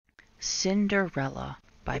Cinderella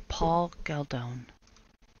by Paul Galdone.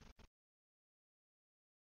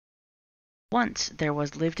 Once there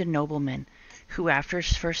lived a nobleman who, after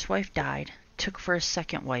his first wife died, took for his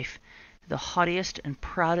second wife the haughtiest and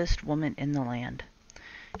proudest woman in the land.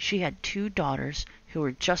 She had 2 daughters who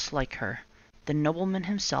were just like her. The nobleman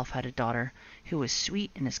himself had a daughter who was sweet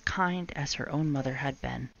and as kind as her own mother had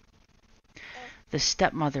been. The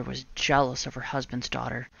stepmother was jealous of her husband's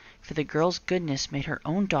daughter, for the girl's goodness made her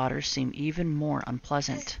own daughter seem even more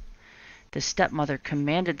unpleasant. The stepmother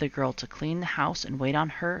commanded the girl to clean the house and wait on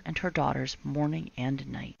her and her daughters morning and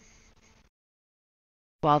night.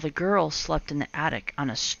 While the girl slept in the attic on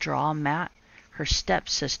a straw mat, her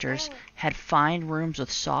stepsisters had fine rooms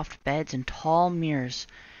with soft beds and tall mirrors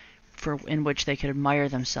in which they could admire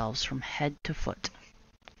themselves from head to foot.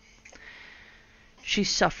 She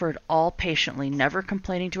suffered all patiently, never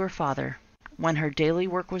complaining to her father. When her daily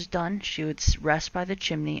work was done, she would rest by the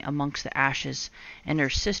chimney amongst the ashes, and her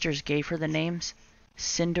sisters gave her the names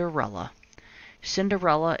Cinderella.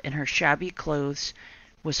 Cinderella, in her shabby clothes,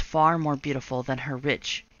 was far more beautiful than her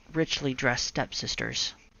richly dressed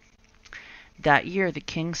stepsisters. That year the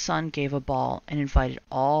king's son gave a ball and invited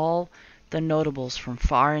all the notables from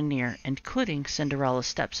far and near, including Cinderella's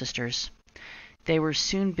stepsisters. They were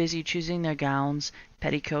soon busy choosing their gowns,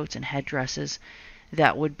 petticoats, and headdresses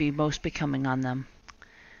that would be most becoming on them.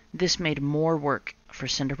 This made more work for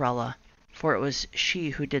Cinderella, for it was she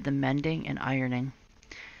who did the mending and ironing.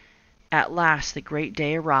 At last the great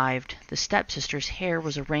day arrived. The stepsisters' hair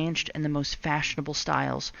was arranged in the most fashionable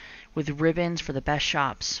styles, with ribbons for the best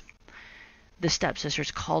shops. The stepsisters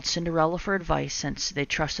called Cinderella for advice, since they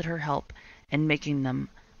trusted her help in making them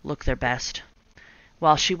look their best.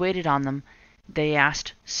 While she waited on them, they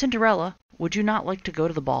asked, "Cinderella, would you not like to go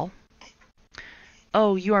to the ball?"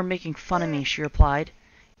 "Oh, you are making fun of me," she replied.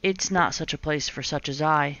 "It's not such a place for such as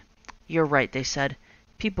I." "You're right," they said.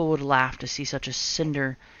 "People would laugh to see such a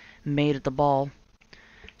cinder maid at the ball."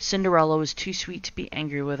 Cinderella was too sweet to be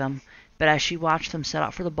angry with them, but as she watched them set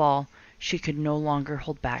out for the ball, she could no longer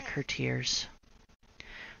hold back her tears.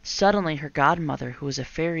 Suddenly her godmother, who was a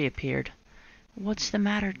fairy, appeared. "What's the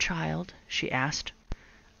matter, child?" she asked.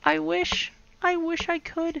 I wish I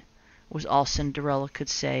could," was all Cinderella could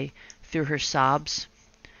say through her sobs.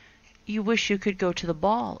 "You wish you could go to the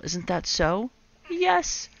ball, isn't that so?"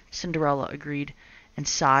 "Yes," Cinderella agreed, and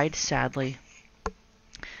sighed sadly.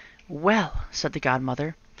 "Well," said the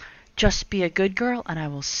godmother, "just be a good girl, and I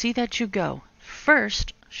will see that you go.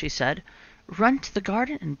 First," she said, "run to the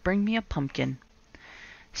garden and bring me a pumpkin."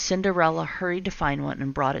 Cinderella hurried to find one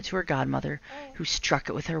and brought it to her godmother, who struck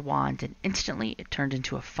it with her wand, and instantly it turned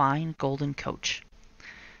into a fine golden coach.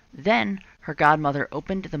 Then her godmother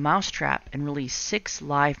opened the mouse trap and released 6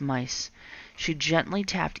 live mice. She gently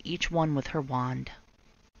tapped each one with her wand.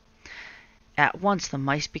 At once the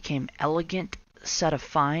mice became elegant set of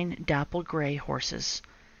fine dapple gray horses.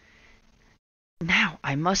 "Now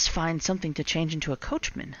I must find something to change into a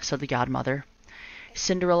coachman," said the godmother.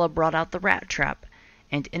 Cinderella brought out the rat trap,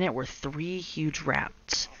 and in it were 3 huge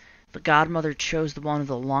rats. The godmother chose the one with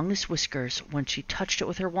the longest whiskers. When she touched it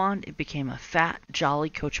with her wand, it became a fat, jolly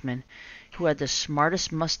coachman, who had the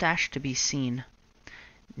smartest mustache to be seen.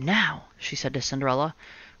 "Now," she said to Cinderella,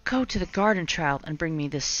 "go to the garden, child, and bring me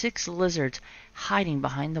the 6 lizards hiding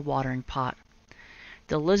behind the watering pot."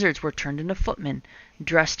 The lizards were turned into footmen,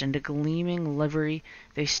 dressed in gleaming livery.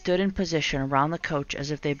 They stood in position around the coach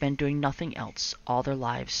as if they had been doing nothing else all their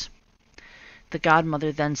lives. The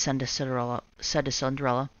godmother then said to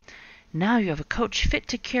Cinderella, "Now you have a coach fit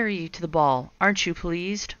to carry you to the ball. Aren't you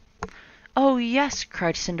pleased?" "Oh, yes,"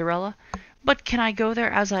 cried Cinderella, "but can I go there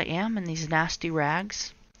as I am in these nasty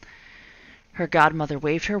rags?" Her godmother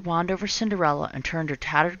waved her wand over Cinderella and turned her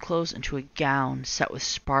tattered clothes into a gown set with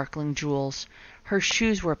sparkling jewels. Her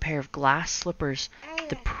shoes were a pair of glass slippers,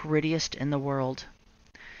 the prettiest in the world.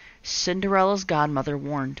 Cinderella's godmother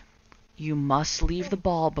warned, "You must leave the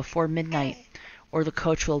ball before midnight, or the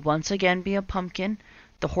coach will once again be a pumpkin,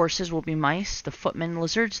 the horses will be mice, the footmen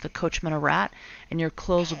lizards, the coachman a rat, and your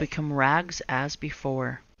clothes will become rags as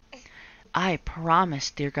before." "I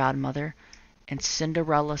promise, dear godmother," and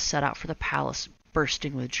Cinderella set out for the palace,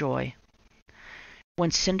 bursting with joy.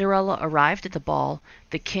 When Cinderella arrived at the ball,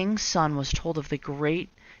 the king's son was told of the great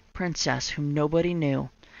princess whom nobody knew.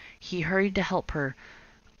 He hurried to help her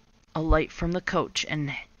alight from the coach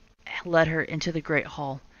and led her into the great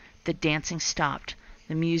hall. The dancing stopped,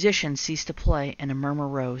 the musicians ceased to play, and a murmur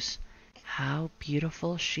rose. "How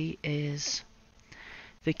beautiful she is!"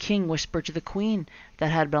 The king whispered to the queen that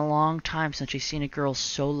it had been a long time since she had seen a girl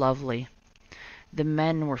so lovely. The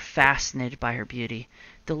men were fascinated by her beauty.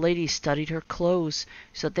 The ladies studied her clothes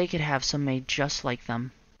so that they could have some made just like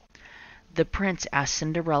them. The prince asked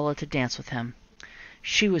Cinderella to dance with him.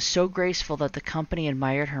 She was so graceful that the company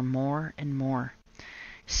admired her more and more.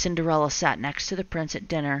 Cinderella sat next to the prince at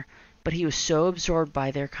dinner, but he was so absorbed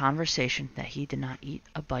by their conversation that he did not eat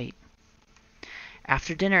a bite.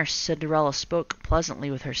 After dinner, Cinderella spoke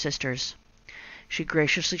pleasantly with her sisters. She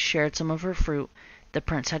graciously shared some of her fruit the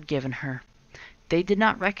prince had given her. They did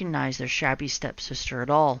not recognize their shabby stepsister at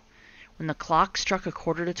all. When the clock struck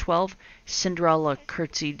 11:45, Cinderella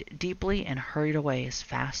curtsied deeply and hurried away as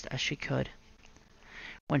fast as she could.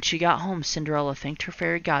 When she got home, Cinderella thanked her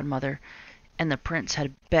fairy godmother, and the prince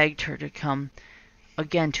had begged her to come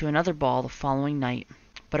again to another ball the following night.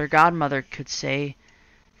 But before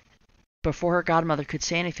her godmother could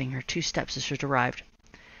say anything, her two stepsisters arrived.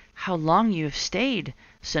 "How long you have stayed,"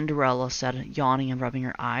 Cinderella said, yawning and rubbing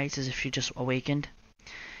her eyes as if she just awakened.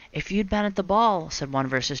 "If you'd been at the ball," said one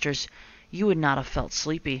of her sisters, "you would not have felt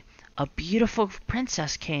sleepy. A beautiful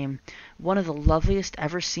princess came, one of the loveliest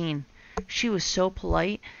ever seen. She was so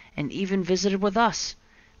polite and even visited with us,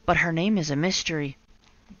 but her name is a mystery.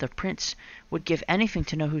 The prince would give anything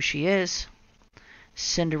to know who she is."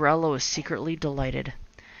 Cinderella was secretly delighted.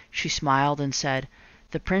 She smiled and said,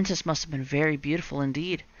 "The princess must have been very beautiful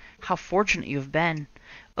indeed. How fortunate you have been.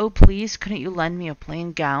 Oh, please, couldn't you lend me a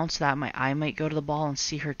plain gown so that I might go to the ball and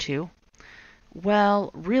see her too?"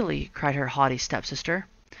 "Well, really," cried her haughty stepsister,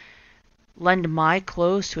 "lend my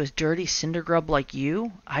clothes to a dirty cinder grub like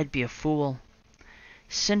you? I'd be a fool."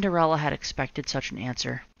 Cinderella had expected such an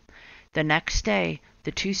answer. The next day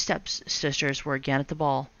the two stepsisters were again at the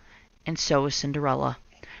ball, and so was Cinderella.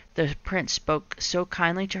 The prince spoke so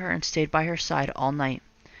kindly to her and stayed by her side all night.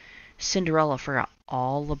 Cinderella forgot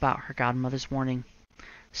all about her godmother's warning.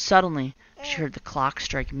 Suddenly she heard the clock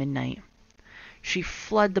strike midnight. She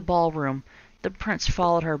fled the ballroom. The prince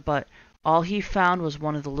followed her, but all he found was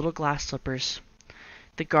one of the little glass slippers.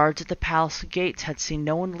 The guards at the palace gates had seen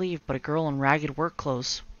no one leave but a girl in ragged work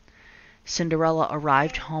clothes. Cinderella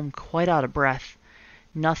arrived home quite out of breath.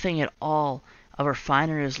 Nothing at all of her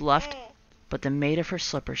finery was left but the mate of her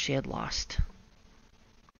slipper she had lost.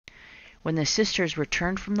 When the sisters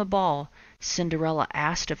returned from the ball, Cinderella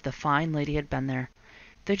asked if the fine lady had been there.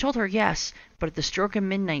 They told her yes, but at the stroke of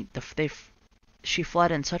midnight she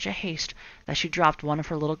fled in such a haste that she dropped one of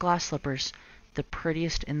her little glass slippers, the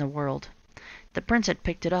prettiest in the world. The prince had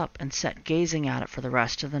picked it up and sat gazing at it for the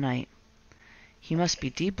rest of the night. "He must be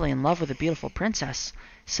deeply in love with a beautiful princess,"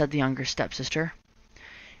 said the younger stepsister.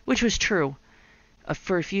 Which was true.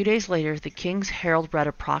 For a few days later, the king's herald read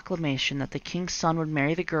a proclamation that the king's son would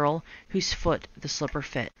marry the girl whose foot the slipper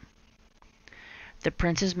fit. The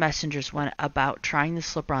prince's messengers went about trying the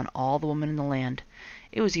slipper on all the women in the land.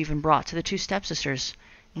 It was even brought to the two stepsisters.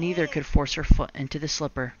 Neither could force her foot into the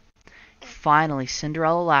slipper. Finally,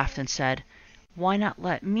 Cinderella laughed and said, "Why not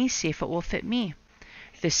let me see if it will fit me?"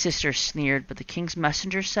 The sisters sneered, but the king's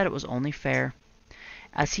messenger said it was only fair.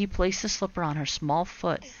 As he placed the slipper on her small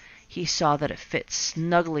foot, he saw that it fit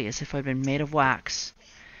snugly as if it had been made of wax.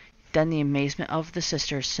 Then, the amazement of the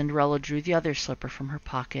sisters, Cinderella drew the other slipper from her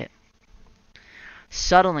pocket.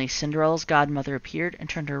 Suddenly, Cinderella's godmother appeared and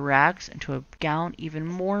turned her rags into a gown even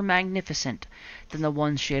more magnificent than the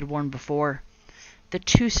ones she had worn before. The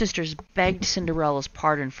two sisters begged Cinderella's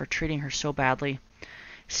pardon for treating her so badly.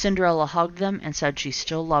 Cinderella hugged them and said she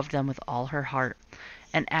still loved them with all her heart,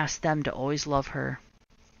 and asked them to always love her.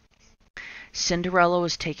 Cinderella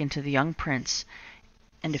was taken to the young prince,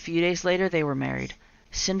 and a few days later they were married.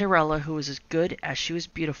 Cinderella, who was as good as she was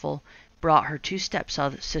beautiful, brought her two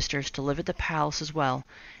stepsisters to live at the palace as well,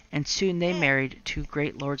 and soon they married two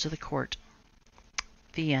great lords of the court.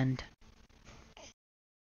 The end.